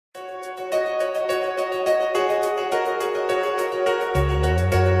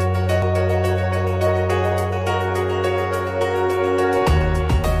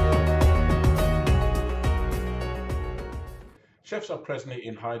Chefs are presently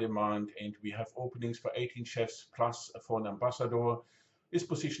in high demand, and we have openings for 18 chefs plus for an ambassador. These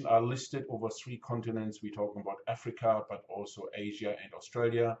positions are listed over 3 continents. We're talking about Africa, but also Asia and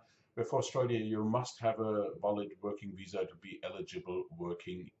Australia. Where for Australia, you must have a valid working visa to be eligible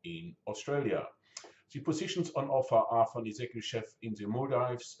working in Australia. The positions on offer are for an executive chef in the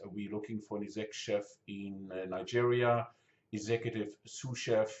Maldives. We're looking for an executive chef in Nigeria, executive sous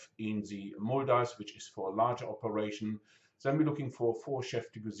chef in the Maldives, which is for a larger operation. Then we're looking for 4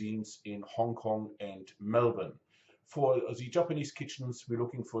 chef de cuisines in Hong Kong and Melbourne. For the Japanese kitchens, we're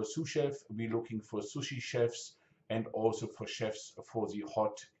looking for a sous chef, we're looking for sushi chefs, and also for chefs for the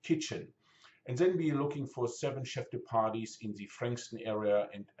hot kitchen. And then we're looking for 7 chef de parties in the Frankston area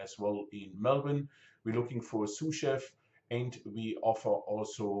and as well in Melbourne. We're looking for a sous chef, and we offer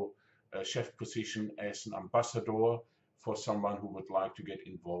also a chef position as an ambassador for someone who would like to get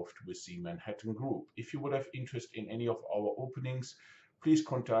involved with the Manhattan Group. If you would have interest in any of our openings, please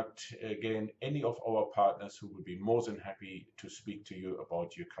contact again any of our partners who will be more than happy to speak to you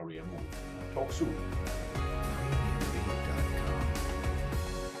about your career move. Talk soon.